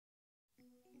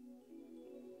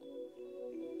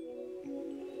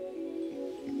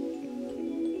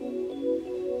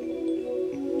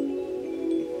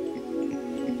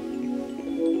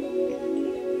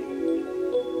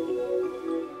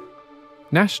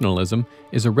Nationalism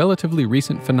is a relatively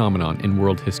recent phenomenon in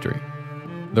world history.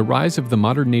 The rise of the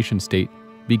modern nation-state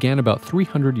began about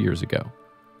 300 years ago.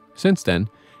 Since then,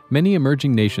 many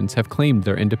emerging nations have claimed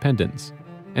their independence,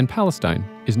 and Palestine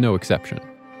is no exception.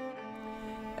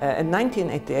 In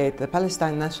 1988, the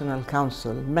Palestine National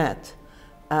Council met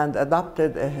and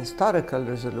adopted a historical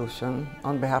resolution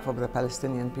on behalf of the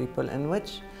Palestinian people in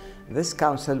which this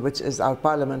council, which is our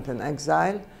parliament in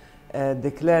exile,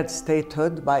 declared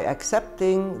statehood by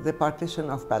accepting the partition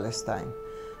of Palestine.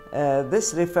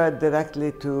 This referred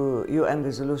directly to UN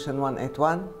Resolution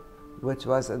 181, which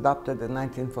was adopted in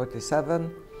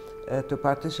 1947 to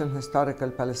partition historical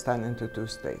Palestine into two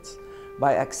states.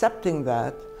 By accepting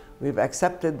that, we've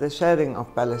accepted the sharing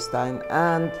of Palestine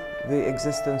and the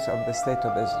existence of the State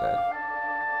of Israel.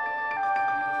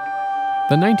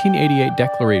 The 1988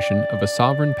 declaration of a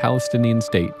sovereign Palestinian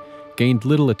state gained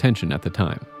little attention at the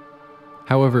time.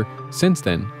 However, since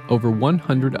then, over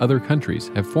 100 other countries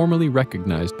have formally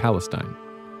recognized Palestine.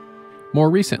 More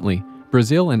recently,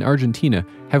 Brazil and Argentina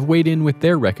have weighed in with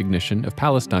their recognition of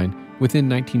Palestine within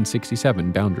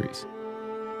 1967 boundaries.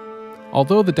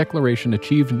 Although the declaration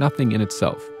achieved nothing in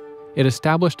itself, it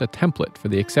established a template for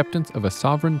the acceptance of a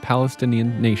sovereign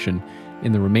Palestinian nation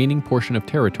in the remaining portion of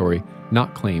territory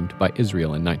not claimed by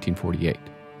Israel in 1948.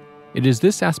 It is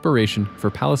this aspiration for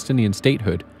Palestinian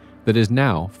statehood that is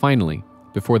now, finally,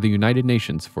 before the United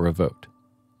Nations for a vote.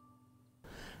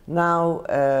 Now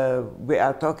we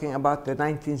are talking about the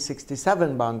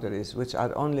 1967 boundaries, which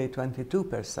are only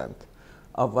 22%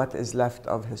 of what is left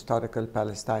of historical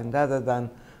Palestine, rather than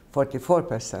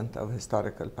 44% of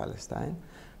historical Palestine.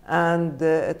 And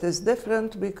it is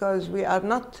different because we are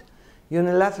not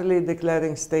unilaterally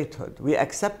declaring statehood. We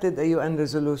accepted a UN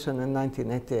resolution in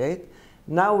 1988.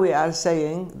 Now we are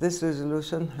saying this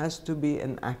resolution has to be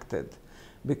enacted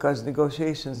because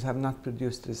negotiations have not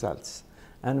produced results.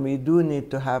 And we do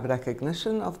need to have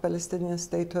recognition of Palestinian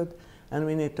statehood, and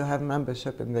we need to have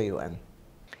membership in the UN.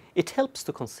 It helps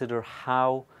to consider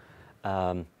how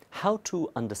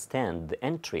to understand the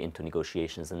entry into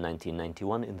negotiations in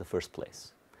 1991 in the first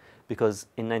place. Because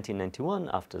in 1991,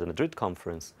 after the Madrid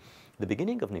conference, the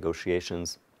beginning of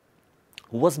negotiations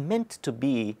was meant to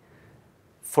be,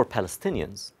 for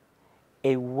Palestinians,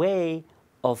 a way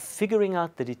of figuring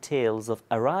out the details of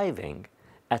arriving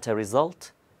at a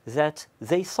result that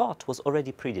they thought was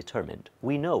already predetermined.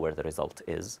 We know where the result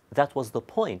is. That was the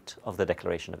point of the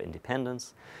Declaration of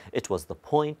Independence. It was the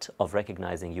point of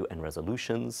recognizing UN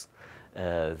resolutions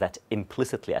that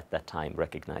implicitly at that time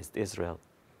recognized Israel.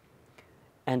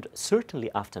 And certainly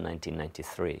after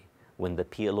 1993, when the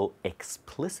PLO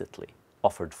explicitly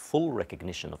offered full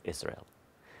recognition of Israel,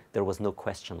 there was no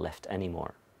question left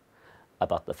anymore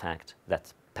about the fact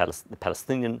that the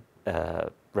Palestinian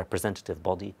representative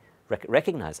body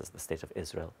recognizes the State of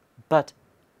Israel. But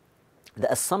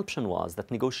the assumption was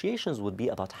that negotiations would be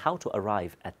about how to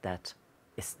arrive at that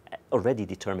already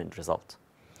determined result.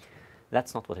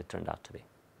 That's not what it turned out to be.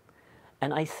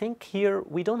 And I think here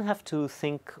we don't have to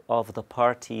think of the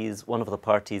parties, one of the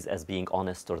parties as being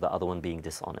honest or the other one being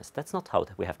dishonest. That's not how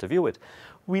we have to view it.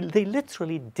 They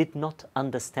literally did not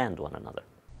understand one another.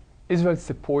 Israel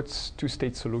supports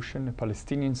two-state solution, a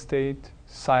Palestinian state,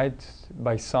 side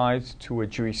by side to a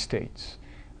Jewish state.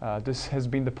 This has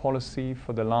been the policy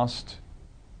for the last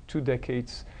 2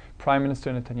 decades. Prime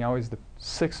Minister Netanyahu is the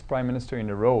 6th Prime Minister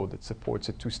in a row that supports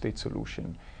a two-state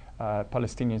solution.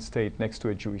 Palestinian state next to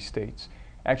a Jewish state.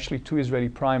 Actually, 2 Israeli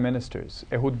prime ministers,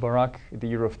 Ehud Barak at the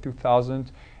year of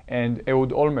 2000 and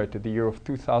Ehud Olmert at the year of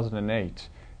 2008,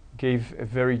 gave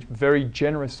very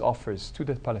generous offers to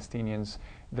the Palestinians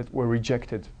that were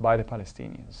rejected by the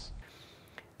Palestinians.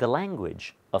 The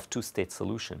language of two-state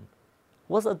solution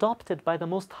was adopted by the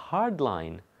most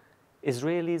hardline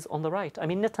Israelis on the right. I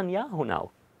mean, Netanyahu now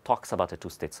talks about a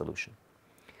two-state solution.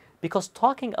 Because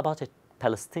talking about a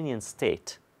Palestinian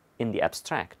state in the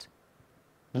abstract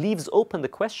leaves open the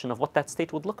question of what that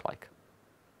state would look like.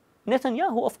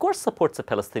 Netanyahu, of course, supports a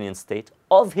Palestinian state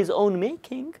of his own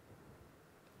making,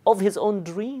 of his own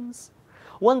dreams,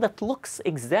 one that looks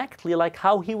exactly like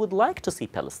how he would like to see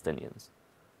Palestinians.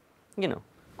 You know,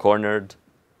 cornered,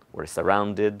 or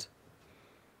surrounded,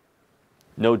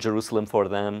 no Jerusalem for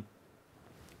them,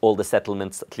 all the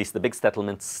settlements, at least the big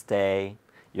settlements, stay.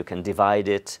 You can divide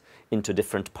it into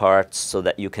different parts so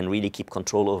that you can really keep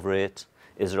control over it.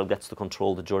 Israel gets to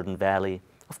control the Jordan Valley.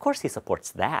 Of course he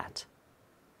supports that.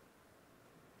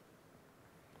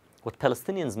 What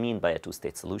Palestinians mean by a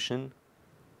two-state solution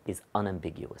is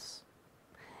unambiguous.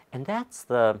 And that's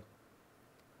the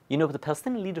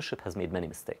Palestinian leadership has made many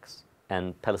mistakes.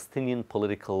 And Palestinian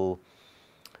political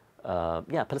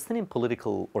Palestinian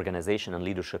political organization and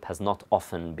leadership has not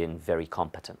often been very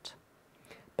competent,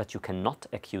 but you cannot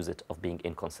accuse it of being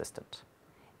inconsistent.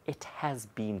 It has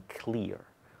been clear,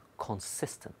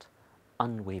 consistent,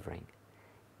 unwavering,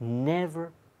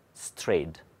 never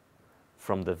strayed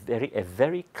from a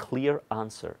very clear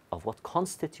answer of what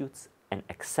constitutes the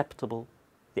acceptable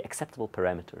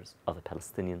parameters of a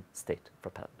Palestinian state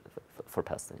for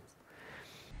Palestinians.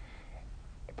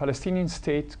 A Palestinian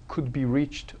state could be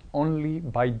reached only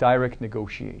by direct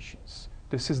negotiations.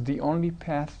 This is the only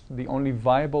path, the only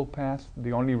viable path,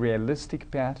 the only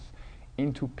realistic path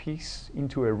into peace,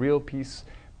 into a real peace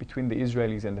between the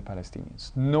Israelis and the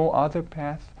Palestinians. No other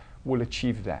path will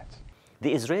achieve that.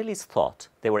 The Israelis thought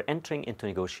they were entering into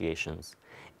negotiations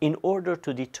in order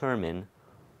to determine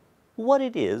what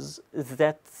it is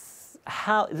that,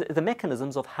 the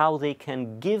mechanisms of how they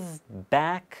can give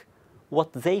back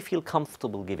what they feel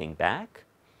comfortable giving back,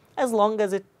 as long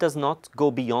as it does not go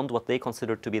beyond what they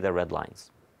consider to be their red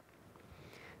lines.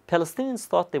 Palestinians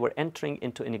thought they were entering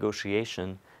into a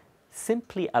negotiation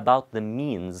simply about the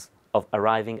means of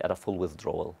arriving at a full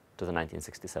withdrawal to the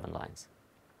 1967 lines.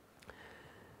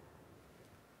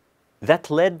 That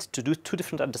led to two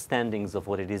different understandings of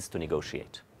what it is to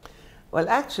negotiate. Well,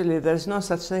 actually, there's no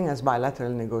such thing as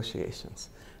bilateral negotiations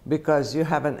because you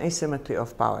have an asymmetry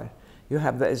of power. You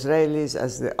have the Israelis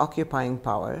as the occupying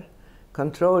power,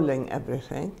 controlling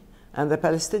everything, and the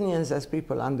Palestinians as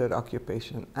people under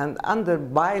occupation. And under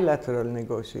bilateral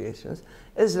negotiations,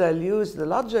 Israel used the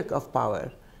logic of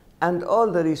power and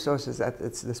all the resources at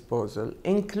its disposal,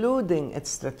 including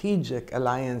its strategic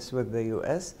alliance with the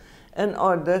US, in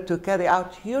order to carry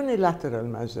out unilateral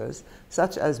measures,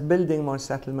 such as building more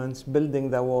settlements, building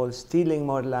the walls, stealing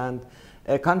more land,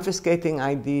 confiscating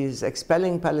IDs,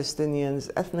 expelling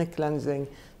Palestinians, ethnic cleansing,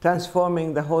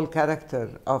 transforming the whole character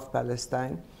of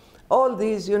Palestine, all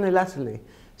these unilaterally.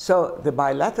 So the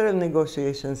bilateral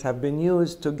negotiations have been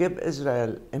used to give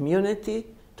Israel immunity,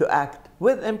 to act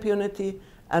with impunity,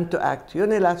 and to act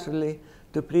unilaterally,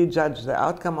 to prejudge the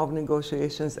outcome of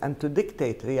negotiations, and to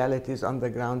dictate realities on the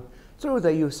ground through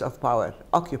the use of power,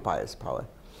 occupiers' power.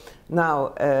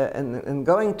 Now, in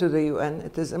going to the UN,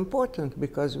 it is important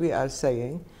because we are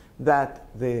saying that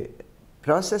the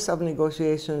process of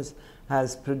negotiations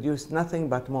has produced nothing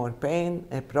but more pain,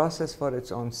 a process for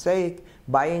its own sake,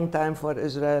 buying time for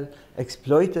Israel,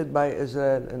 exploited by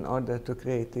Israel in order to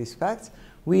create these facts.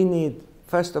 We need,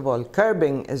 first of all,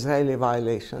 curbing Israeli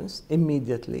violations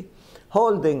immediately,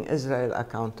 holding Israel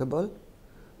accountable,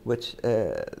 which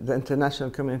the international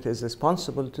community is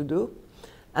responsible to do,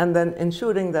 and then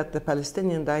ensuring that the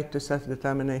Palestinian right to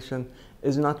self-determination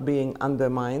is not being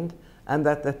undermined and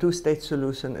that the two-state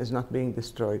solution is not being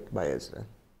destroyed by Israel.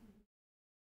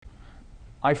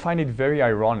 I find it very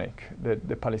ironic that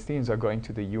the Palestinians are going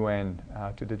to the UN,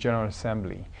 to the General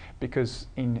Assembly, because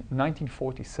in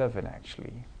 1947,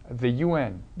 actually, the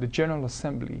UN, the General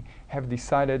Assembly, have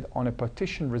decided on a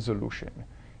partition resolution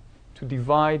to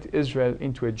divide Israel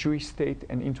into a Jewish state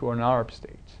and into an Arab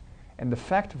state. And the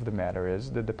fact of the matter is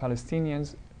that the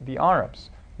Palestinians, the Arabs,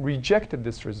 rejected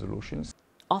this resolution.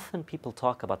 Often people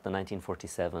talk about the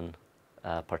 1947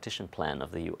 partition plan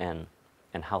of the UN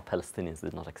and how Palestinians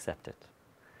did not accept it.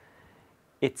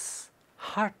 It's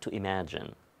hard to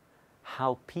imagine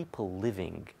how people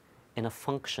living in a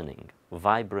functioning,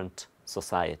 vibrant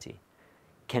society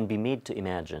can be made to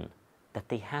imagine that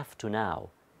they have to now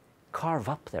carve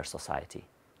up their society,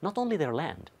 not only their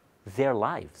land, their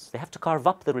lives. They have to carve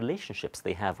up the relationships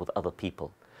they have with other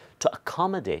people to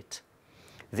accommodate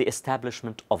the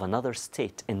establishment of another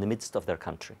state in the midst of their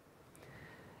country.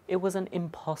 It was an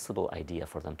impossible idea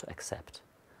for them to accept.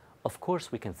 Of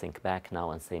course, we can think back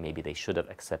now and say maybe they should have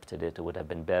accepted it, it would have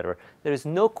been better. There is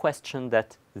no question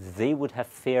that they would have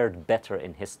fared better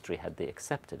in history had they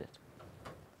accepted it.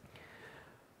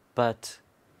 But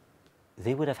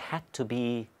they would have had to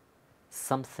be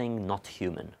something not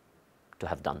human to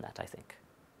have done that, I think.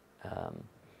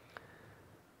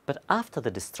 But after the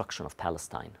destruction of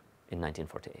Palestine in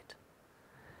 1948,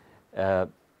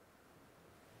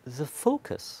 the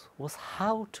focus was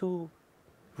how to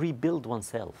rebuild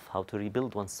oneself, how to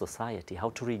rebuild one's society, how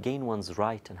to regain one's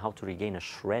right, and how to regain a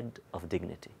shred of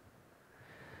dignity.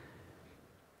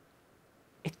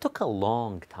 It took a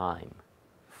long time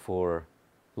for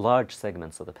large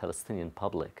segments of the Palestinian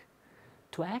public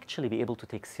to actually be able to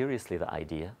take seriously the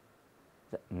idea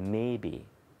that maybe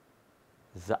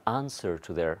the answer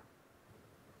to their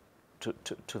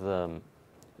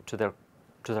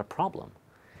problem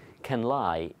can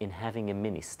lie in having a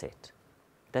mini-state.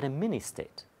 That a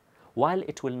mini-state, while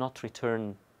it will not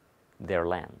return their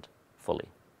land fully,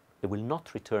 it will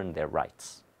not return their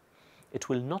rights, it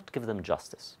will not give them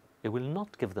justice. It will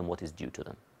not give them what is due to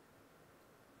them.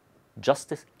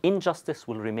 Injustice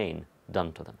will remain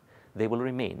done to them. They will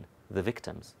remain the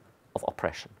victims of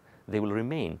oppression. They will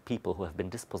remain people who have been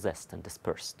dispossessed and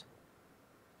dispersed.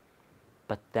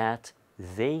 But that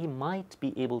they might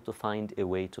be able to find a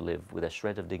way to live with a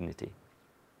shred of dignity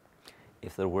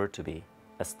if there were to be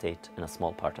a state in a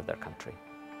small part of their country,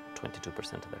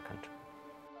 22% of their country.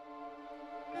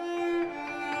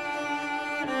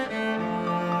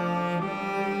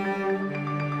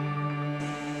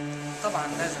 طبعا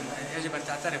لازم يجب ان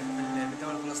تعترف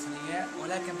بالدوله الفلسطينيه،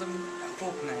 ولكن ضمن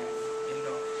حقوقنا، يعني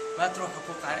انه ما تروح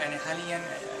حقوق، يعني حاليا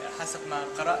حسب ما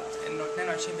قرات انه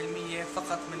 22%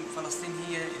 فقط من فلسطين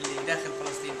هي اللي داخل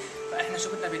فلسطين، فاحنا شو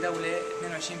بدنا بدوله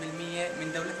 22%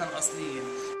 من دولتنا الاصليه.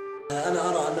 أنا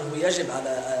أرى أنه يجب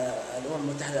على الأمم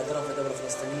المتحدة الاعتراف بالدولة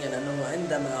الفلسطينية، لأنه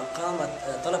عندما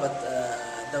طلبت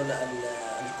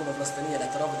الحكومة الفلسطينية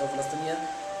الاعتراف بالدولة الفلسطينية،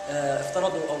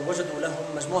 افترضوا أو وجدوا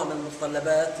لهم مجموعة من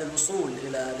المتطلبات للوصول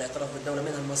إلى الاعتراف بالدولة،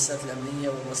 منها المؤسسات الأمنية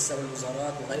والمؤسسات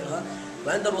والوزارات وغيرها.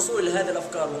 وعند الوصول إلى هذه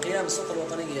الأفكار وقيام السلطة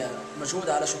الوطنية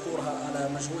مجهودها على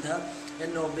مجهودها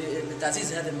إنه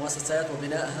بتعزيز هذه المؤسسات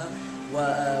وبنائها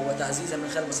وتعزيزها من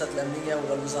خلال المؤسسات الأمنية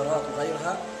والوزارات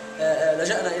وغيرها،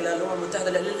 لجأنا إلى الأمم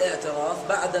المتحدة للاعتراف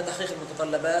بعد تحقيق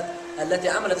المتطلبات التي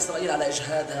عملت إسرائيل على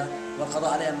إجهادها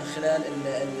والقضاء عليها من خلال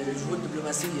الجهود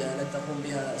الدبلوماسية التي تقوم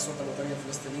بها السلطة الوطنية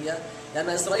الفلسطينية، لأن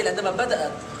إسرائيل عندما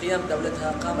بدأت قيام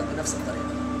دولتها قامت بنفس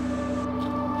الطريقة.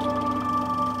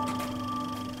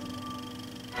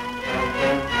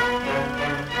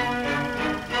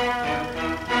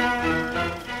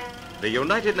 The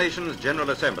United Nations General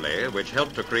Assembly, which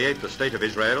helped to create the State of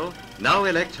Israel, now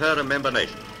elects her a member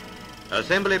nation.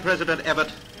 Assembly President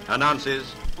Abbott announces,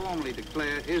 formally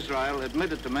declare Israel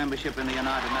admitted to membership in the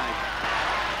United Nations.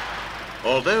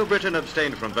 Although Britain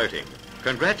abstained from voting,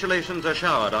 congratulations are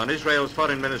showered on Israel's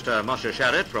Foreign Minister Moshe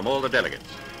Sharett from all the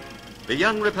delegates. The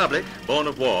young republic, born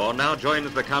of war, now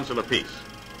joins the Council of Peace.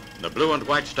 The blue and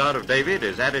white Star of David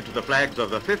is added to the flags of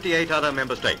the 58 other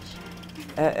member states.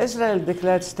 Israel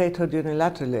declared statehood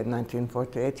unilaterally in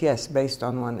 1948, yes, based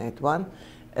on 181.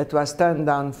 It was turned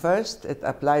down first, it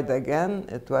applied again,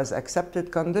 it was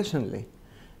accepted conditionally,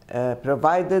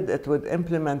 provided it would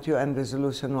implement UN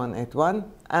Resolution 181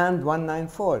 and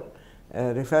 194,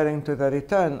 referring to the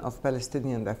return of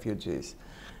Palestinian refugees.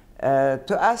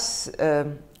 To us,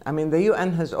 I mean, the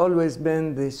UN has always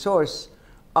been the source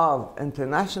of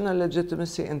international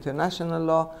legitimacy, international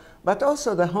law, but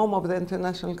also the home of the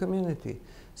international community.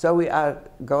 So we are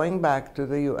going back to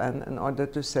the UN in order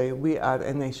to say we are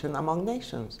a nation among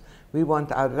nations. We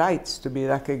want our rights to be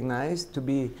recognized, to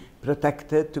be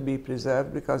protected, to be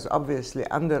preserved, because obviously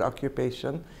under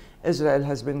occupation, Israel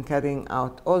has been carrying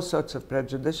out all sorts of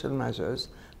prejudicial measures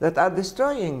that are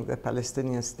destroying the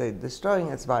Palestinian state, destroying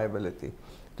its viability.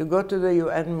 To go to the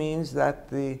UN means that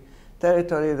the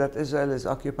territory that Israel is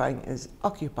occupying is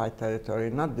occupied territory,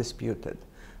 not disputed.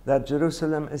 That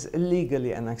Jerusalem is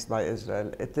illegally annexed by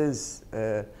Israel. It is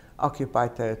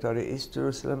occupied territory. East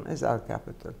Jerusalem is our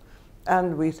capital.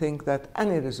 And we think that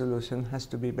any resolution has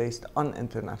to be based on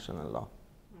international law.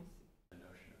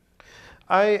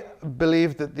 I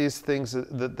believe that these things,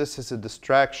 that this is a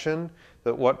distraction,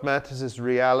 that what matters is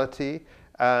reality,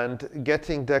 and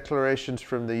getting declarations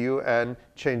from the UN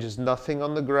changes nothing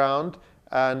on the ground.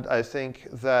 And I think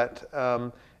that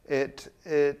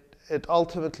it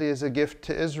ultimately is a gift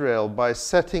to Israel by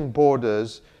setting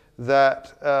borders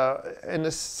that, in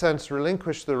a sense,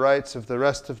 relinquish the rights of the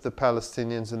rest of the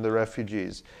Palestinians and the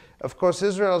refugees. Of course,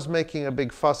 Israel is making a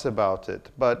big fuss about it,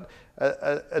 but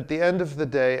at the end of the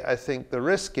day, I think the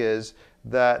risk is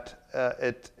that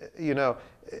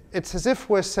it's as if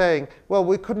we're saying, well,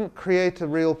 we couldn't create a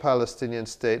real Palestinian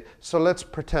state, so let's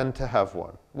pretend to have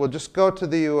one. We'll just go to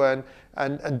the UN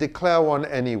and declare one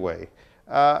anyway.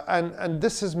 And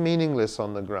this is meaningless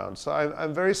on the ground. So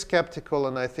I'm very skeptical,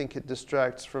 and I think it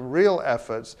distracts from real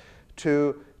efforts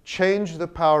to change the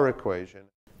power equation.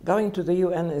 Going to the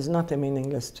UN is not a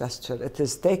meaningless gesture. It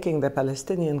is taking the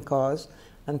Palestinian cause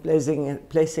and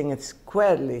placing it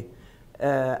squarely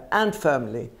and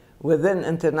firmly within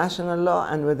international law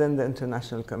and within the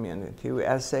international community. We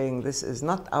are saying this is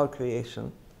not our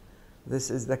creation. This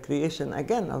is the creation,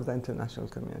 again, of the international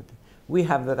community. We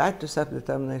have the right to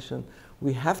self-determination.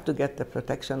 We have to get the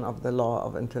protection of the law,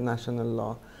 of international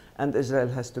law, and Israel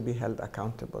has to be held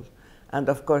accountable. And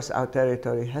of course, our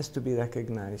territory has to be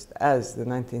recognized as the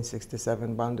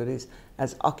 1967 boundaries,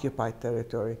 as occupied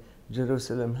territory.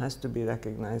 Jerusalem has to be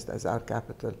recognized as our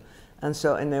capital. And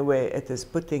so in a way, it is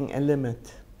putting a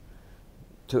limit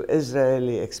to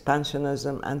Israeli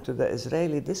expansionism and to the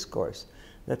Israeli discourse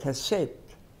that has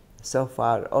shaped so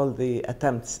far all the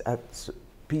attempts at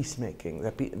peacemaking,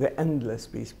 the endless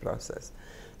peace process.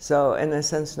 So in a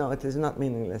sense, no, it is not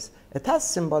meaningless. It has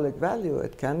symbolic value.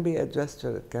 It can be a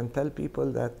gesture. It can tell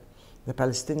people that the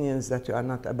Palestinians, that you are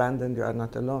not abandoned, you are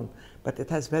not alone. But it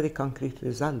has very concrete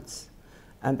results.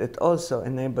 And it also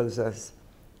enables us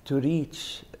to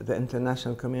reach the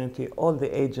international community, all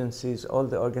the agencies, all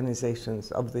the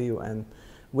organizations of the UN,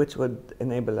 which would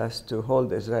enable us to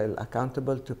hold Israel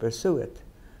accountable, to pursue it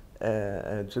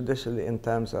judicially in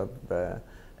terms of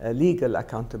legal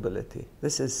accountability.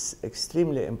 This is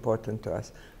extremely important to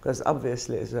us because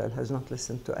obviously Israel has not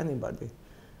listened to anybody,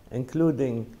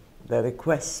 including the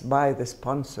requests by the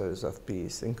sponsors of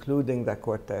peace, including the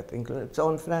quartet, including its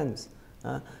own friends,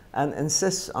 and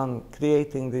insists on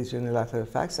creating these unilateral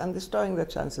facts and destroying the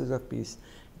chances of peace.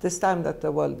 It is time that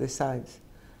the world decides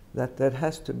that there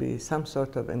has to be some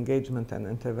sort of engagement and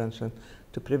intervention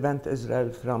to prevent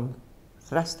Israel from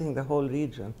thrusting the whole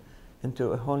region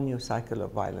into a whole new cycle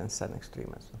of violence and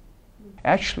extremism.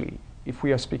 Actually, if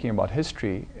we are speaking about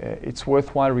history, it's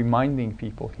worthwhile reminding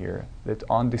people here that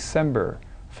on December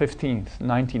 15th,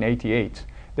 1988,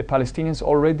 the Palestinians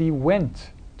already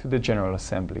went to the General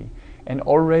Assembly and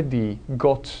already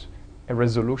got a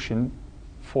resolution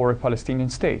for a Palestinian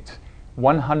state.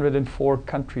 104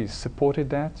 countries supported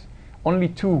that. Only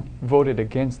 2 voted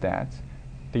against that,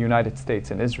 the United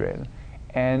States and Israel,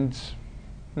 and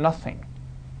nothing.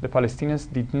 The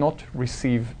Palestinians did not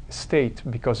receive a state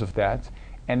because of that,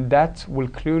 and that will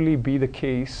clearly be the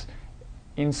case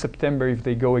in September if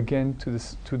they go again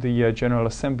to the General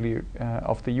Assembly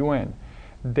of the UN.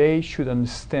 They should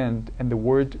understand, and the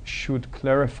word should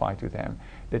clarify to them,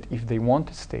 that if they want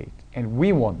a state, and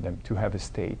we want them to have a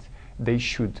state, they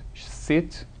should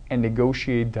sit and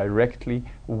negotiate directly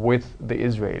with the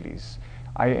Israelis.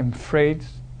 I am afraid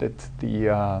that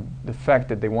the fact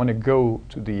that they want to go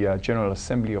to the General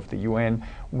Assembly of the UN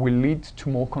will lead to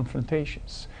more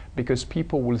confrontations, because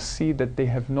people will see that they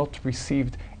have not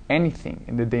received anything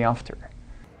in the day after.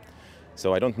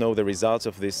 So I don't know the results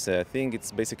of this thing.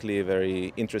 It's basically a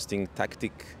very interesting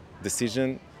tactic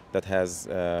decision that has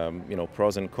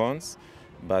pros and cons.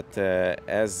 But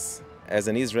as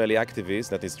an Israeli activist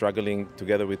that is struggling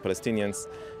together with Palestinians,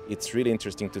 it's really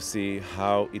interesting to see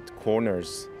how it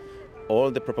corners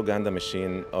all the propaganda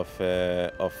machine of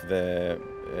the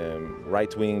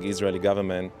right-wing Israeli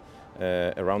government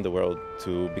around the world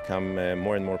to become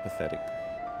more and more pathetic.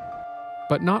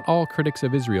 But not all critics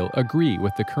of Israel agree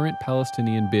with the current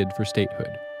Palestinian bid for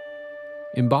statehood.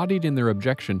 Embodied in their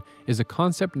objection is a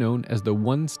concept known as the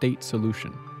one-state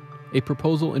solution, a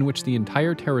proposal in which the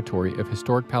entire territory of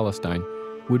historic Palestine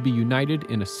would be united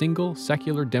in a single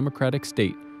secular democratic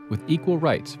state with equal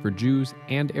rights for Jews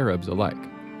and Arabs alike.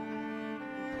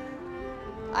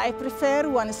 I prefer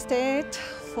one state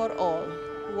for all,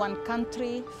 one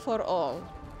country for all.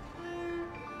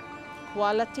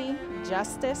 Equality,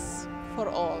 justice for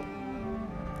all.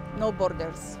 No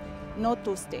borders, no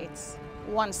 2 states,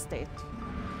 one state,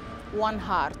 one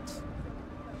heart.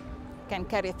 Can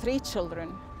carry 3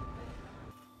 children.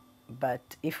 But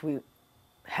if we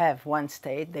have one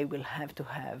state, they will have to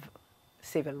have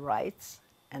civil rights,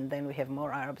 and then we have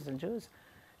more Arabs than Jews.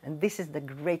 And this is the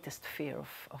greatest fear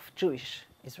of Jewish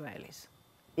Israelis,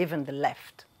 even the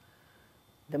left,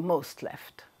 the most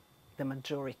left, the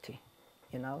majority,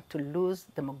 to lose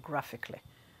demographically.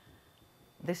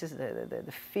 This is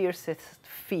the fiercest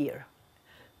fear.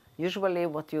 Usually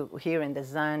what you hear in the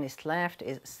Zionist left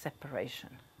is separation.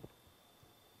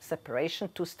 Separation,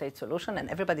 2-state solution, and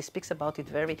everybody speaks about it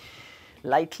very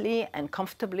lightly and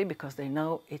comfortably because they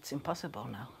know it's impossible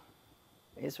now.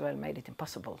 Israel made it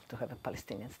impossible to have a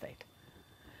Palestinian state.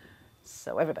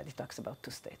 So everybody talks about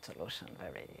 2-state solution,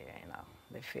 very,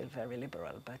 they feel very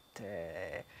liberal, but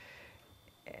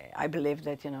I believe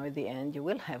that, in the end you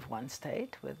will have one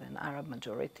state with an Arab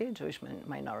majority, Jewish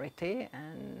minority,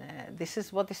 and this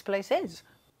is what this place is.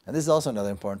 And this is also another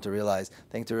important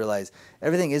thing to realize.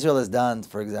 Everything Israel has done,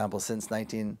 for example, since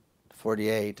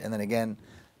 1948, and then again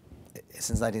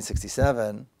since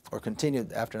 1967, or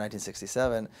continued after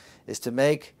 1967, is to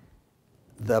make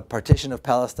the partition of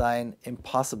Palestine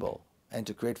impossible and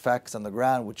to create facts on the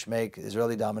ground which make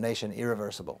Israeli domination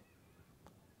irreversible.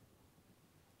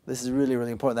 This is really,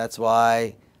 really important. That's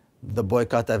why the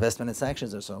boycott, divestment, and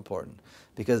sanctions are so important.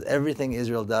 Because everything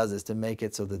Israel does is to make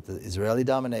it so that the Israeli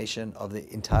domination of the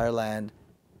entire land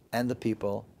and the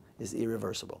people is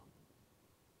irreversible.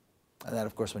 And then,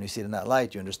 of course, when you see it in that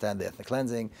light, you understand the ethnic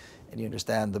cleansing and you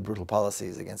understand the brutal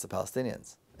policies against the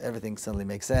Palestinians. Everything suddenly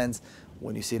makes sense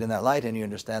when you see it in that light and you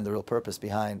understand the real purpose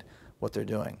behind what they're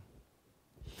doing.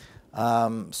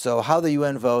 So how the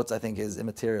UN votes, I think, is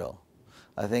immaterial.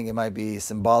 I think it might be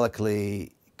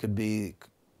symbolically, could be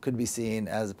seen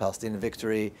as a Palestinian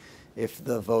victory if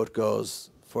the vote goes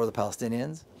for the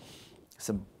Palestinians.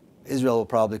 So Israel will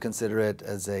probably consider it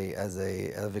as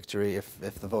a victory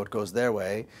if the vote goes their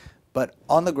way. But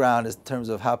on the ground, in terms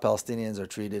of how Palestinians are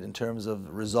treated, in terms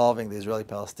of resolving the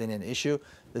Israeli-Palestinian issue,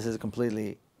 this is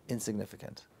completely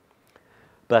insignificant.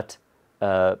 But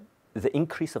the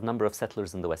increase of number of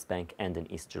settlers in the West Bank and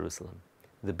in East Jerusalem,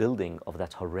 the building of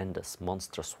that horrendous,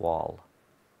 monstrous wall,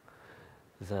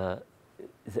 the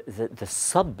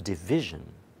subdivision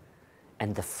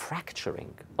and the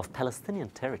fracturing of Palestinian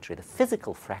territory, the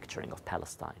physical fracturing of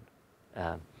Palestine.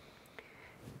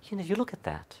 You look at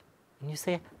that and you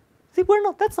say, see,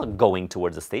 that's not going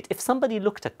towards a state. If somebody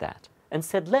looked at that and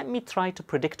said, let me try to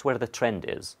predict where the trend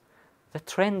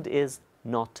is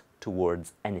not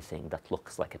towards anything that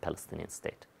looks like a Palestinian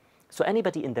state. So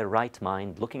anybody in their right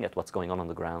mind looking at what's going on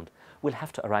the ground will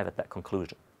have to arrive at that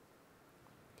conclusion.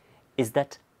 Is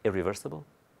that irreversible?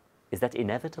 Is that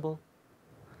inevitable?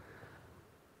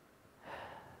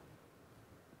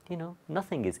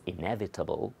 Nothing is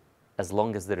inevitable as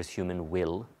long as there is human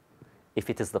will, if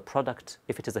it is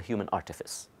a human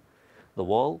artifice. The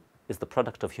wall is the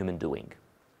product of human doing.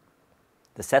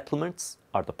 The settlements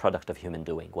are the product of human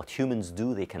doing. What humans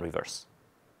do, they can reverse.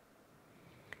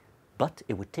 But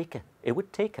it would take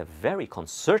a very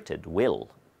concerted will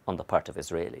on the part of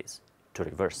Israelis to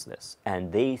reverse this.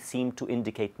 And they seem to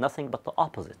indicate nothing but the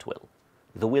opposite will,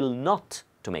 the will not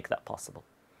to make that possible.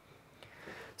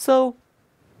 So,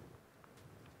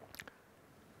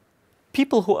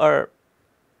 people who are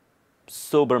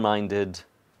sober-minded,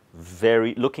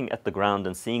 very looking at the ground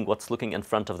and seeing what's looking in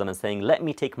front of them and saying, let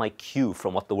me take my cue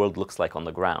from what the world looks like on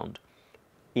the ground,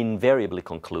 invariably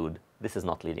conclude this is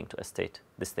not leading to a state.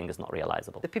 This thing is not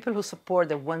realizable. The people who support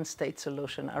the one-state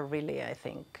solution are really, I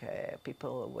think,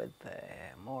 people with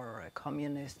more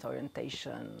communist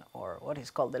orientation, or what is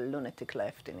called the lunatic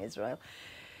left in Israel.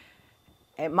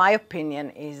 My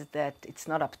opinion is that it's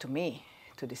not up to me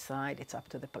to decide. It's up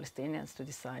to the Palestinians to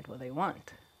decide what they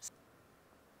want.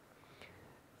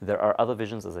 There are other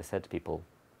visions, as I said. People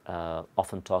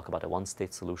often talk about a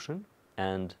one-state solution,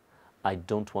 and I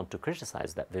don't want to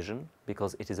criticize that vision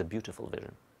because it is a beautiful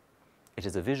vision. It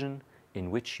is a vision in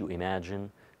which you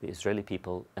imagine the Israeli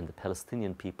people and the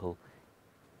Palestinian people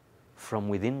from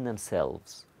within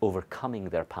themselves overcoming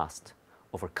their past,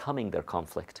 overcoming their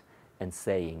conflict, and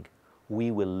saying,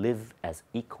 we will live as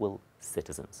equal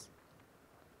citizens.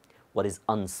 What is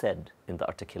unsaid in the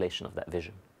articulation of that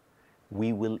vision?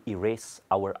 We will erase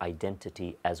our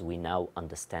identity as we now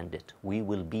understand it. We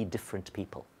will be different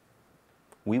people.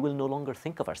 We will no longer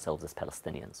think of ourselves as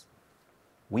Palestinians.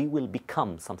 We will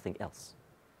become something else.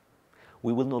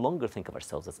 We will no longer think of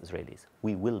ourselves as Israelis.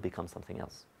 We will become something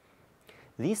else.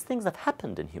 These things have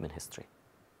happened in human history.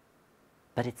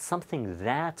 But it's something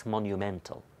that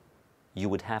monumental you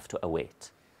would have to await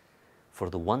for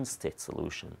the one-state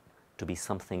solution to be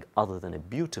something other than a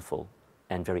beautiful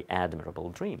and very admirable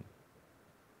dream.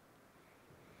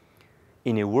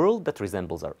 In a world that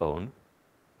resembles our own,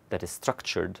 that is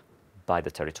structured by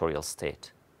the territorial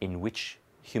state, in which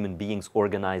human beings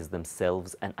organize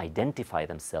themselves and identify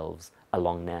themselves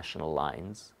along national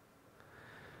lines,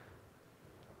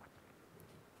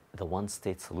 the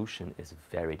one-state solution is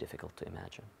very difficult to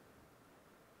imagine.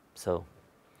 So,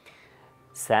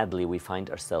 sadly, we find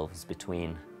ourselves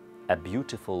between a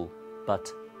beautiful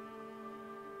but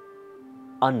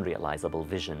unrealizable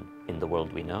vision in the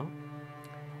world we know,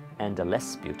 and a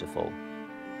less beautiful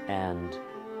and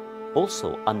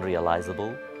also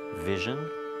unrealizable vision,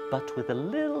 but with a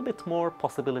little bit more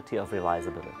possibility of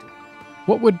realizability.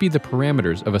 What would be the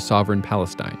parameters of a sovereign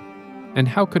Palestine? And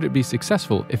how could it be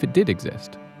successful if it did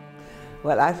exist?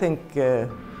 Well, I think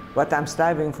what I'm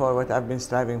striving for, what I've been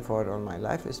striving for all my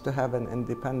life, is to have an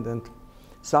independent,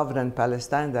 sovereign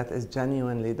Palestine that is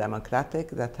genuinely democratic,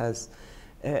 that has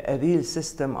a real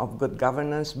system of good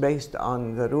governance based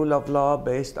on the rule of law,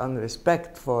 based on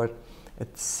respect for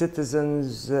its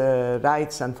citizens'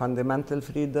 rights and fundamental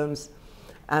freedoms.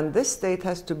 And this state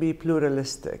has to be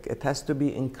pluralistic, it has to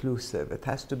be inclusive, it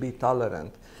has to be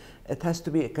tolerant, it has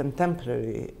to be a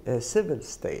contemporary civil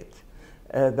state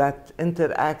that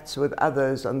interacts with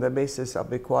others on the basis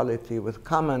of equality, with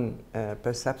common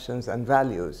perceptions and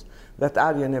values that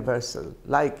are universal,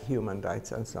 like human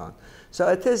rights and so on. So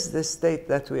it is this state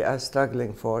that we are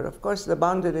struggling for. Of course, the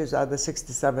boundaries are the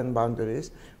 67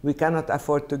 boundaries. We cannot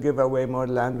afford to give away more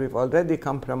land. We've already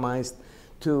compromised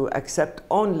to accept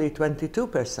only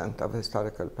 22% of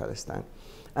historical Palestine.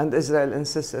 And Israel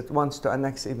insists it wants to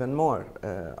annex even more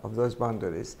of those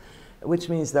boundaries. which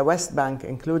means the West Bank,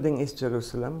 including East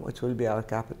Jerusalem, which will be our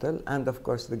capital, and of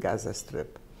course the Gaza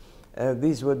Strip.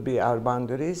 These would be our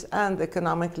boundaries, and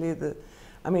economically,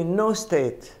 no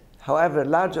state, however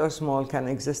large or small, can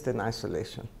exist in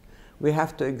isolation. We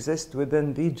have to exist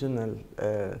within regional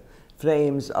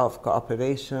frames of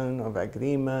cooperation, of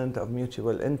agreement, of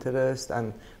mutual interest,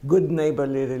 and good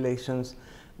neighborly relations.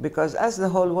 Because as the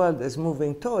whole world is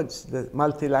moving towards the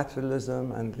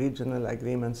multilateralism and regional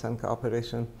agreements and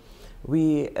cooperation,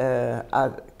 we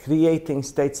are creating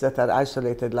states that are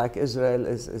isolated, like Israel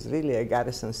is really a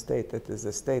garrison state. It is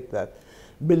a state that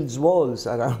builds walls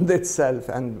around itself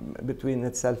and between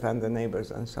itself and the neighbors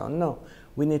and so on. No,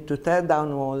 we need to tear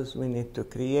down walls. We need to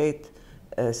create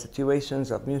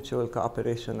situations of mutual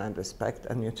cooperation and respect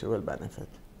and mutual benefit.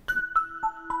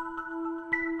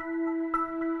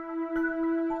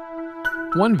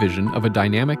 One vision of a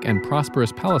dynamic and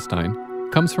prosperous Palestine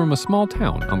comes from a small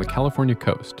town on the California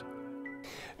coast.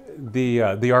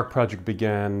 The ARC project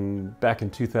began back in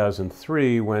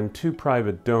 2003 when two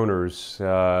private donors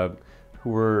who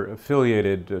were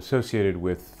associated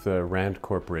with RAND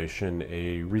Corporation,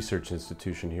 a research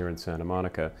institution here in Santa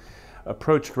Monica,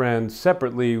 approached RAND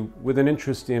separately with an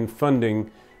interest in funding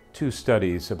two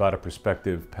studies about a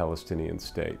prospective Palestinian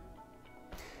state.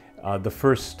 The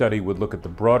first study would look at the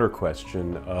broader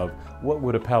question of what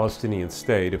would a Palestinian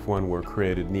state, if one were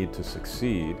created, need to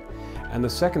succeed. And the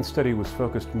second study was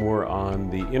focused more on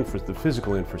the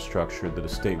physical infrastructure that a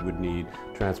state would need,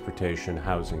 transportation,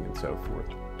 housing, and so forth.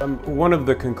 One of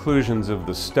the conclusions of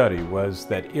the study was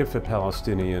that if a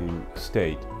Palestinian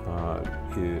state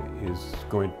is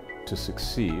going to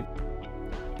succeed,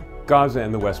 Gaza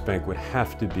and the West Bank would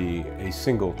have to be a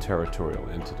single territorial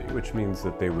entity, which means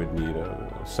that they would need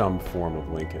some form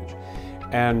of linkage.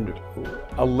 And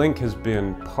a link has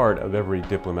been part of every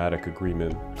diplomatic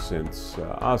agreement since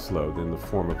Oslo in the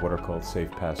form of what are called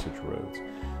safe passage roads.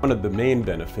 One of the main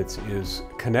benefits is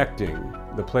connecting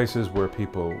the places where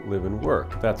people live and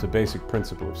work. That's a basic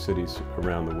principle of cities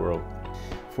around the world.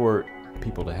 For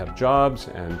people to have jobs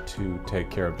and to take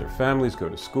care of their families, go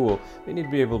to school, they need to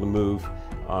be able to move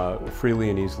freely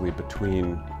and easily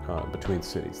between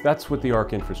cities. That's what the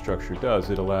ARC infrastructure does.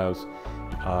 It allows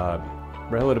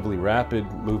relatively rapid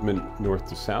movement north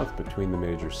to south between the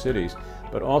major cities,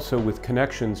 but also with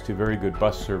connections to very good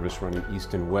bus service running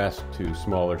east and west to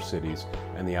smaller cities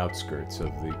and the outskirts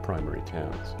of the primary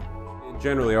towns.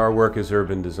 Generally, our work as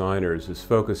urban designers is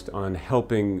focused on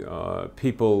helping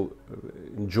people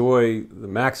enjoy the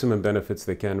maximum benefits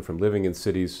they can from living in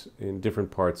cities in different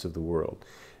parts of the world.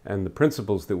 And the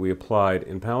principles that we applied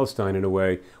in Palestine, in a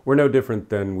way, were no different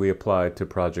than we applied to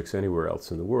projects anywhere else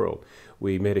in the world.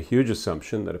 We made a huge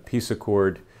assumption that a peace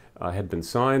accord had been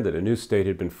signed, that a new state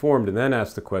had been formed, and then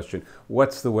asked the question,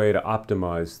 what's the way to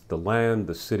optimize the land,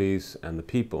 the cities, and the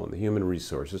people, and the human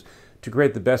resources to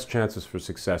create the best chances for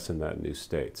success in that new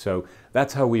state? So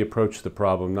that's how we approach the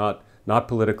problem, not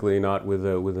politically, not with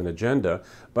an agenda,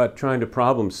 but trying to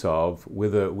problem solve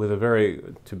with a very,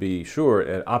 to be sure,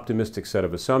 an optimistic set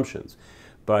of assumptions.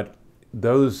 But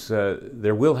those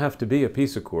there will have to be a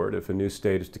peace accord if a new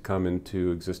state is to come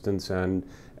into existence and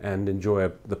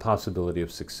enjoy the possibility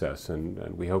of success, and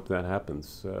we hope that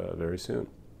happens very soon.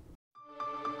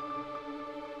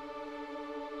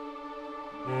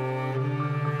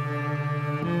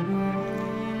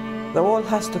 The wall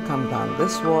has to come down.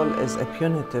 This wall is a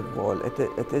punitive wall.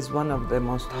 It is one of the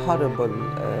most horrible,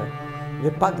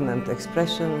 repugnant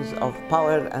expressions of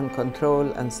power and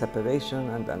control and separation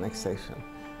and annexation.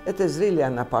 It is really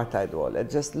an apartheid wall. It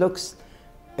just looks,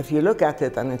 if you look at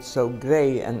it and it's so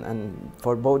gray and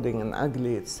foreboding and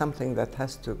ugly, it's something that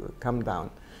has to come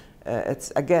down.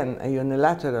 It's, again, a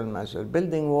unilateral measure.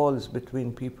 Building walls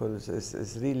between peoples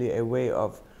is really a way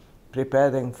of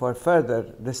preparing for further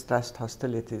distrust,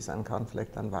 hostilities, and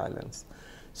conflict and violence.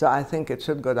 So I think it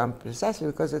should go down precisely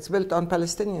because it's built on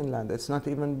Palestinian land. It's not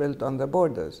even built on the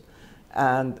borders.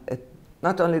 And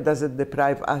not only does it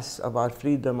deprive us of our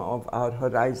freedom, of our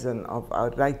horizon, of our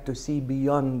right to see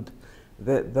beyond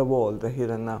the wall, the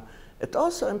here and now, it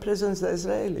also imprisons the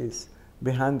Israelis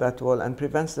behind that wall and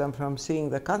prevents them from seeing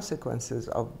the consequences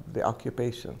of the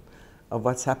occupation, of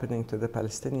what's happening to the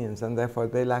Palestinians, and therefore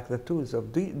they lack the tools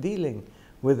of dealing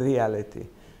with reality.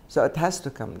 So it has to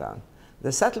come down.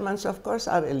 The settlements, of course,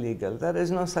 are illegal. There is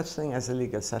no such thing as a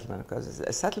legal settlement, because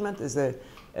a settlement is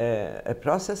a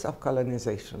process of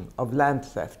colonization, of land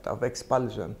theft, of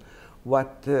expulsion,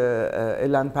 what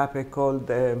Ilan Pape called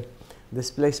the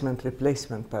displacement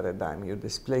replacement paradigm. You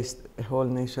displace a whole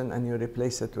nation and you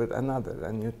replace it with another,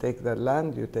 and you take their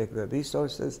land, you take their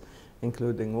resources,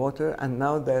 including water, and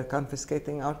now they're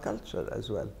confiscating our culture as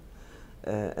well.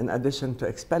 in addition to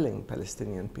expelling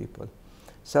Palestinian people.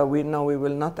 So we know we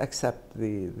will not accept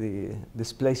the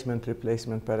displacement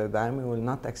replacement paradigm. We will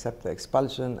not accept the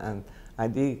expulsion and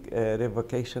ID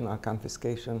revocation or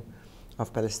confiscation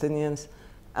of Palestinians,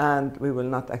 and we will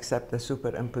not accept the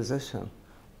superimposition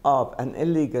of an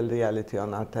illegal reality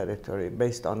on our territory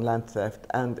based on land theft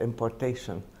and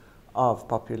importation of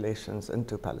populations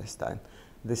into Palestine.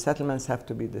 The settlements have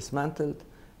to be dismantled.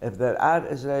 If there are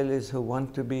Israelis who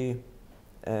want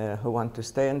to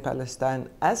stay in Palestine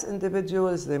as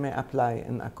individuals, they may apply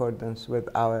in accordance with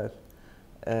our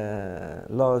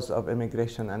laws of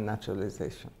immigration and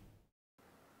naturalization.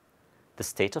 The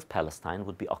state of Palestine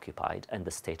would be occupied, and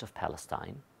the state of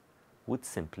Palestine would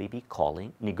simply be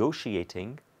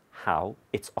negotiating how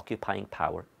its occupying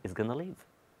power is going to leave.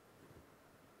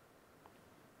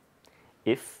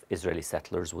 If Israeli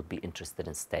settlers would be interested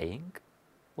in staying,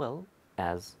 well,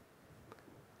 as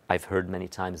I've heard many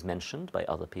times mentioned by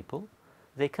other people,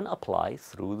 they can apply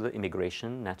through the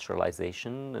immigration,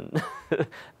 naturalization, and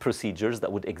procedures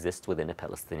that would exist within a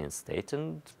Palestinian state,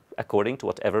 and according to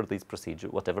whatever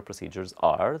procedures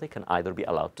are, they can either be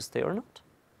allowed to stay or not.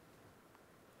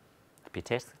 Pay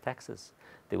taxes.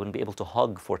 They wouldn't be able to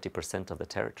hog 40% of the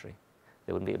territory.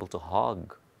 They wouldn't be able to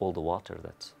hog all the water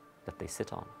that they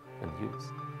sit on and use.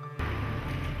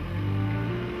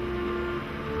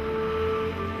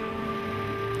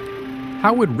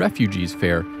 How would refugees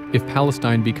fare if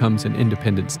Palestine becomes an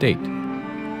independent state?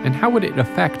 And how would it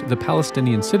affect the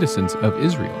Palestinian citizens of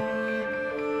Israel?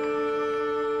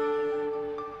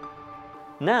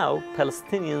 Now,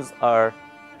 Palestinians are,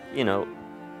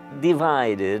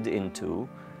 divided into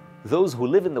those who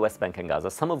live in the West Bank and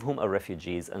Gaza, some of whom are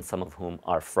refugees and some of whom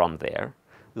are from there.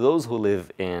 Those who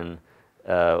live in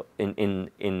the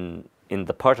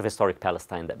part of historic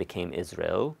Palestine that became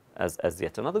Israel as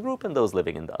yet another group, and those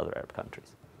living in the other Arab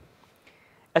countries.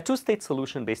 A two-state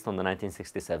solution based on the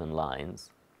 1967 lines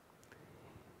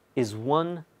is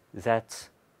one that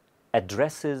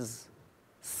addresses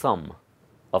some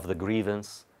of the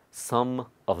grievance, some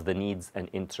of the needs and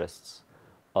interests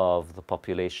of the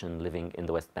population living in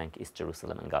the West Bank, East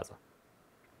Jerusalem, and Gaza.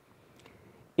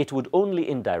 It would only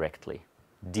indirectly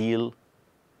deal with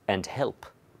and help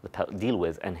the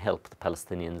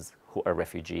Palestinians who are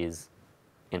refugees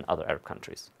in other Arab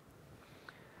countries.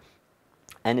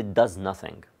 And it does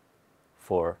nothing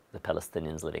for the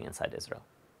Palestinians living inside Israel.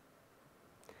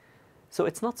 So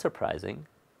it's not surprising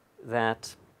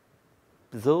that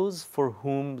those for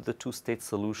whom the two-state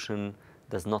solution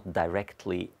does not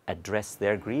directly address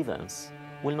their grievance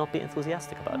will not be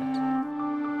enthusiastic about it.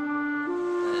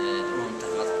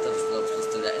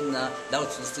 دولة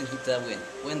فلسطين هي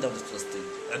وين دولة فلسطين؟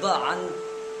 عبارة عن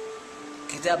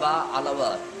كتابة على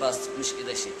ورق بس مش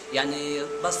إلى شيء، يعني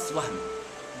بس وهم،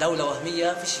 دولة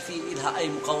وهمية فيش في إلها أي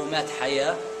مقومات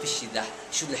حياة، فيش ده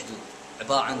شو الحدود؟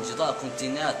 عبارة عن جدار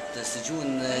كونتينات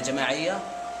سجون جماعية،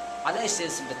 على إيش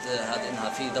يثبت هذا إنها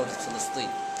في دولة فلسطين؟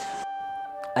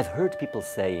 I've heard people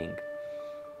saying,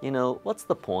 what's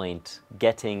the point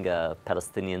getting a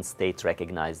Palestinian state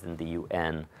recognized in the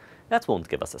UN? That won't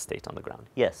give us a state on the ground.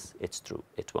 Yes, it's true,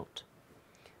 it won't.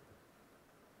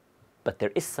 But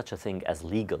there is such a thing as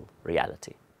legal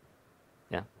reality.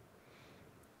 Yeah?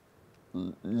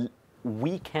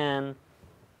 We can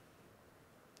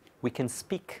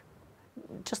speak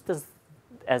just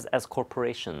as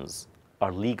corporations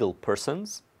are legal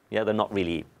persons. Yeah, they're not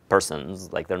really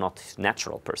persons, like they're not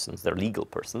natural persons, they're legal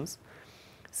persons.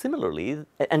 Similarly,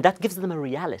 and that gives them a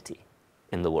reality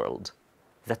in the world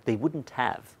that they wouldn't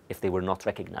have if they were not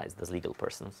recognized as legal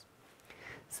persons.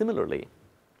 Similarly,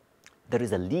 there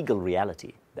is a legal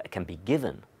reality that can be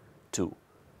given to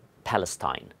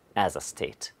Palestine as a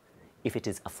state if it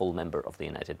is a full member of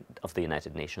the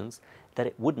United Nations that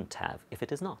it wouldn't have if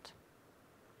it is not.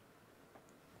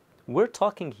 We're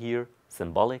talking here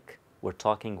symbolic, we're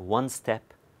talking one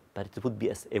step, but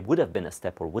it would have been a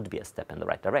step or would be a step in the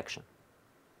right direction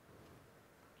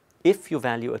if you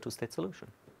value a two-state solution.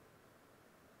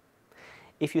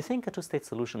 If you think a two-state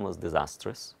solution was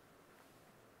disastrous,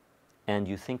 and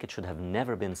you think it should have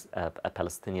never been a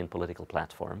Palestinian political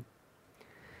platform,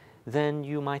 then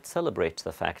you might celebrate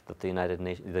the fact that the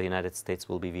United States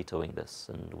will be vetoing this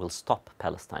and will stop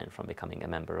Palestine from becoming a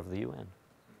member of the UN.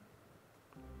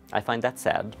 I find that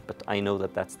sad, but I know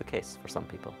that that's the case for some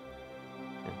people.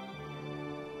 Yeah.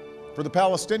 For the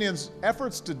Palestinians,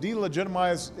 efforts to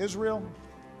delegitimize Israel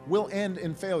will end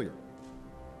in failure.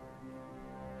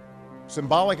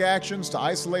 Symbolic actions to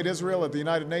isolate Israel at the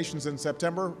United Nations in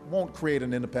September won't create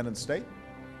an independent state.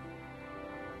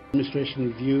 The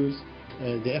administration views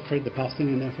the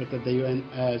Palestinian effort at the UN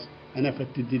as an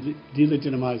effort to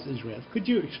delegitimize Israel. Could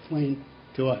you explain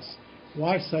to us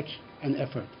why such an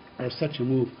effort or such a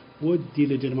move would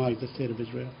delegitimize the state of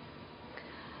Israel?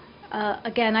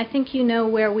 Again, I think you know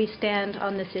where we stand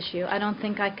on this issue. I don't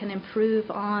think I can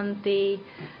improve on the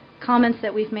comments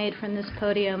that we've made from this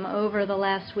podium over the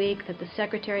last week, that the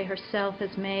Secretary herself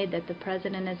has made, that the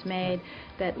President has made,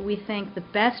 that we think the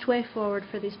best way forward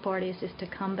for these parties is to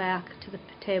come back to the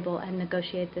table and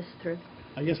negotiate this through.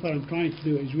 I guess what I'm trying to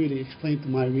do is really explain to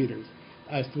my readers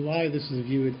as to why this is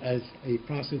viewed as a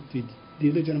process to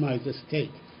delegitimize the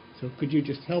state. So could you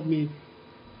just help me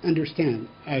understand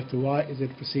as to why is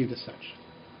it perceived as such?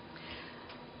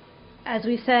 As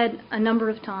we said a number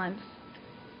of times,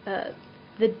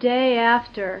 the day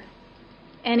after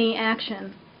any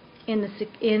action in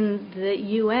the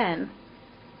UN,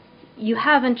 you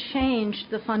haven't changed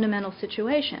the fundamental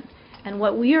situation. And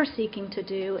what we are seeking to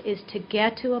do is to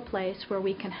get to a place where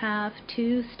we can have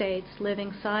two states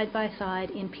living side by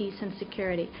side in peace and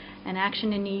security. And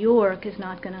action in New York is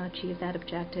not going to achieve that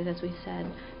objective, as we said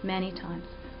many times.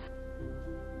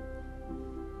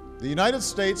 The United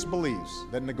States believes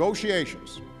that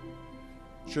negotiations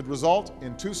should result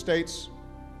in two states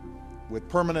with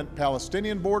permanent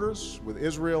Palestinian borders with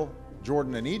Israel,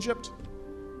 Jordan, and Egypt,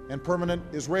 and permanent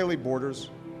Israeli borders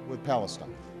with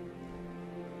Palestine.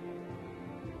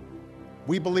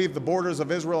 We believe the borders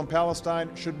of Israel and Palestine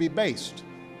should be based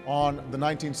on the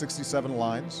 1967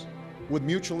 lines with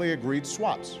mutually agreed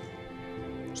swaps,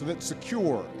 so that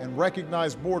secure and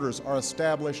recognized borders are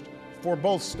established for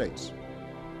both states.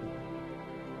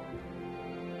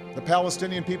 The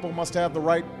Palestinian people must have the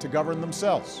right to govern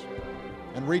themselves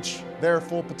and reach their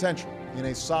full potential in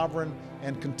a sovereign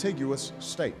and contiguous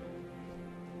state.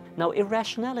 Now,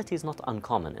 irrationality is not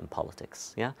uncommon in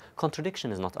politics. Yeah?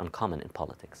 Contradiction is not uncommon in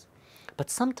politics. But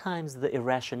sometimes the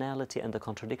irrationality and the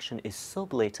contradiction is so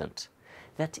blatant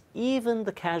that even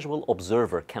the casual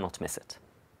observer cannot miss it.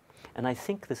 And I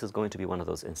think this is going to be one of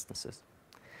those instances.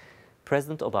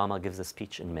 President Obama gives a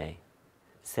speech in May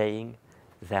saying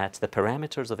that the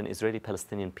parameters of an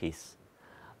Israeli-Palestinian peace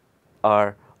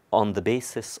are on the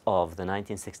basis of the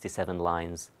 1967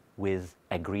 lines with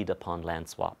agreed-upon land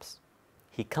swaps.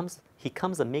 He comes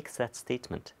and makes that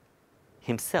statement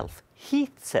himself. He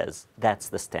says that's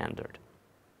the standard.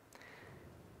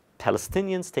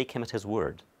 Palestinians take him at his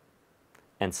word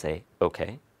and say,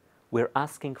 okay, we're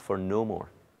asking for no more,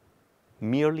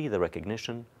 merely the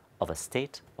recognition of a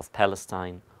state of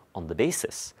Palestine on the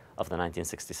basis of the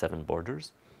 1967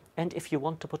 borders, and if you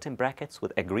want to put in brackets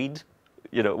with agreed,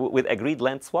 with agreed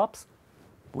land swaps,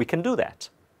 we can do that.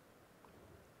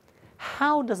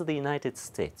 How does the United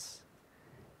States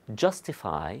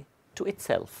justify to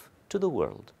itself, to the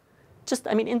world,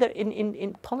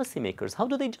 in policymakers, how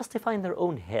do they justify in their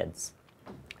own heads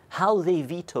how they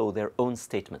veto their own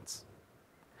statements?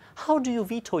 How do you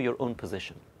veto your own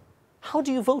position? How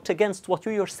do you vote against what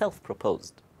you yourself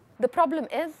proposed? The problem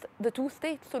is the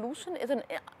two-state solution is an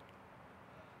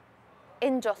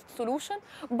unjust solution,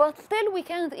 but still we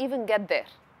can't even get there.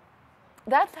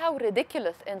 That's how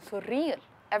ridiculous and surreal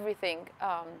everything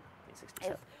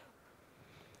is.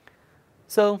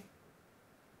 So,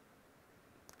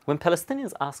 when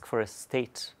Palestinians ask for a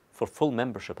state, for full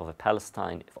membership of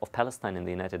Palestine in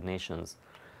the United Nations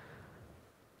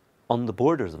on the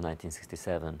borders of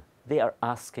 1967, they are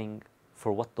asking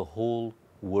for what the whole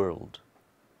world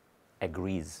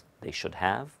agrees they should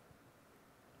have.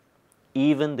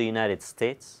 Even the United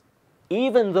States,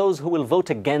 even those who will vote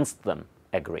against them,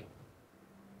 agree.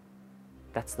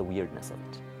 That's the weirdness of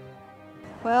it.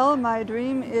 Well, my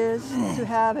dream is to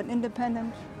have an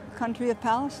independent country of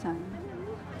Palestine,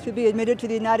 to be admitted to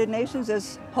the United Nations,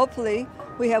 as hopefully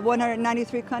we have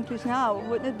 193 countries now.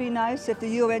 Wouldn't it be nice if the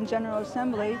UN General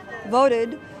Assembly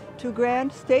voted to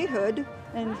grant statehood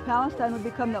and Palestine would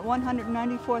become the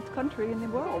 194th country in the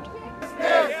world?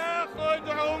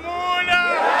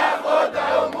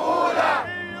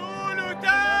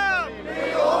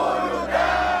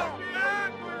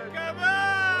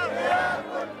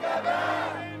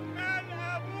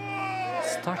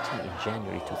 Starting in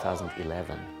January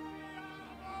 2011,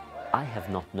 I have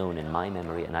not known in my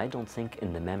memory, and I don't think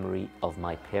in the memory of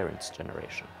my parents'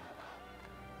 generation,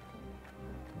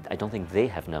 I don't think they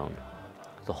have known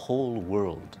the whole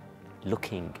world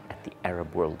looking at the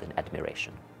Arab world in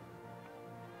admiration.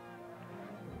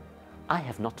 I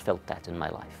have not felt that in my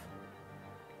life.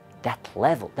 That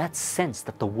level, that sense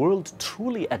that the world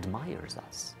truly admires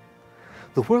us.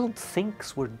 The world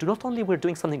thinks not only we're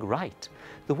doing something right,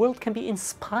 the world can be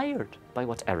inspired by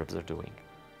what Arabs are doing.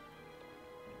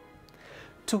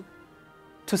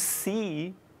 To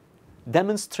see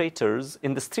demonstrators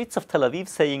in the streets of Tel Aviv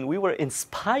saying we were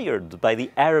inspired by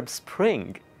the Arab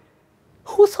Spring.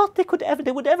 Who thought they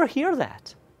would ever hear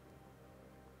that?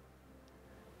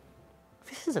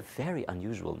 This is a very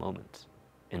unusual moment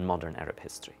in modern Arab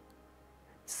history.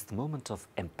 This is the moment of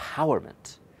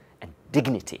empowerment and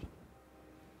dignity.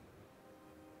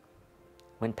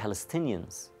 When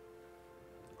Palestinians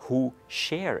who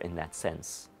share in that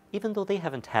sense, even though they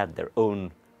haven't had their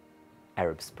own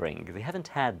Arab Spring, they haven't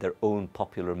had their own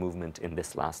popular movement in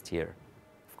this last year.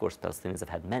 Of course, Palestinians have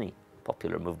had many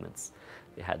popular movements.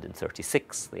 They had it in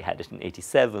 36, they had it in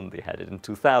 87, they had it in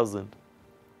 2000.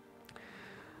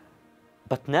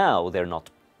 But now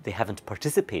they haven't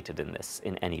participated in this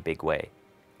in any big way,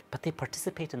 but they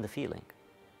participate in the feeling.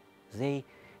 They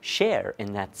share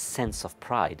in that sense of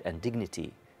pride and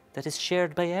dignity that is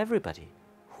shared by everybody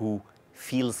who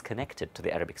feels connected to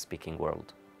the Arabic-speaking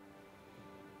world.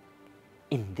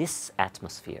 In this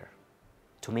atmosphere,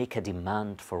 to make a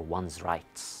demand for one's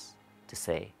rights, to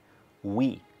say,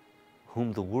 we,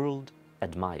 whom the world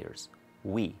admires,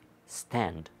 we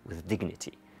stand with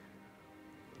dignity,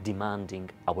 demanding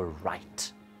our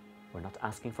right. We're not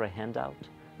asking for a handout,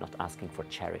 not asking for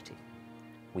charity.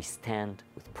 We stand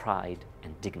with pride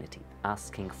and dignity,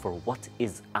 asking for what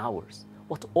is ours,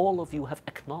 what all of you have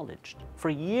acknowledged for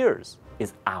years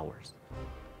is ours.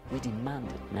 We demand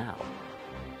it now.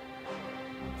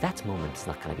 That moment is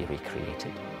not going to be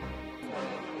recreated.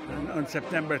 On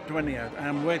September 20th,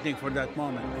 I'm waiting for that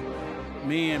moment.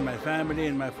 Me and my family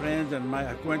and my friends and my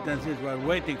acquaintances were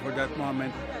waiting for that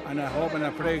moment, and I hope and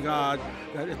I pray God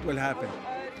that it will happen,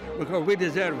 because we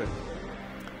deserve it.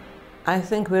 I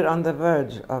think we're on the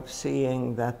verge of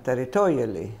seeing that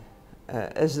territorially,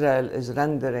 Israel is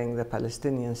rendering the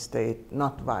Palestinian state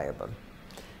not viable,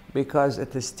 because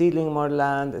it is stealing more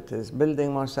land, it is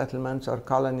building more settlements or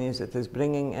colonies, it is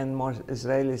bringing in more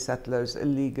Israeli settlers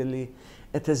illegally,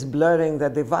 it is blurring the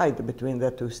divide between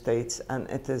the two states, and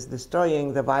it is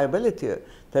destroying the viability,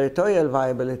 territorial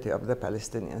viability of the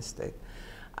Palestinian state.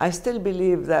 I still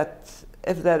believe that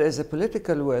if there is a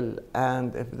political will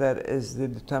and if there is the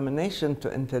determination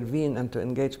to intervene and to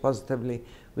engage positively,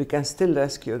 we can still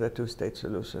rescue the two-state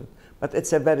solution. But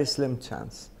it's a very slim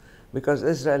chance, because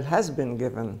Israel has been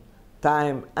given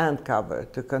time and cover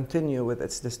to continue with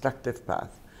its destructive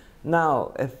path.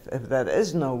 Now, if there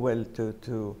is no will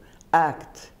to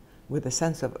act with a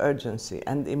sense of urgency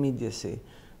and immediacy,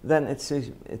 then it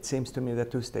seems to me the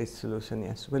two-state solution,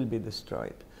 yes, will be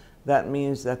destroyed. That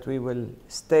means that we will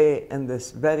stay in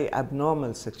this very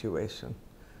abnormal situation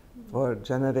for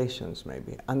generations,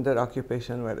 maybe, under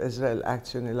occupation, where Israel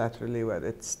acts unilaterally, where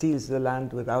it steals the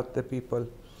land without the people.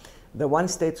 The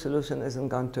one-state solution isn't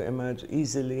going to emerge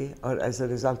easily or as a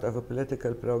result of a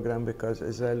political program, because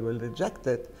Israel will reject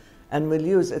it and will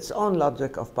use its own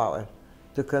logic of power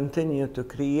to continue to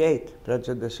create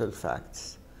prejudicial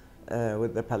facts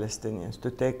with the Palestinians, to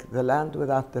take the land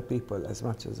without the people as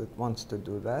much as it wants to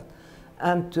do that,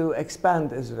 and to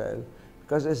expand Israel,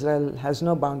 because Israel has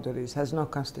no boundaries, has no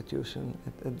constitution.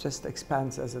 It just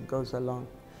expands as it goes along.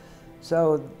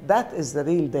 So that is the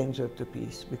real danger to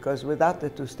peace, because without the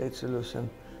two-state solution,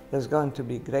 there's going to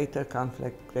be greater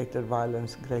conflict, greater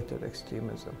violence, greater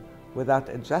extremism. Without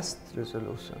a just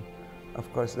resolution,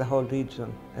 of course, the whole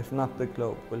region, if not the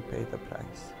globe, will pay the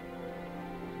price.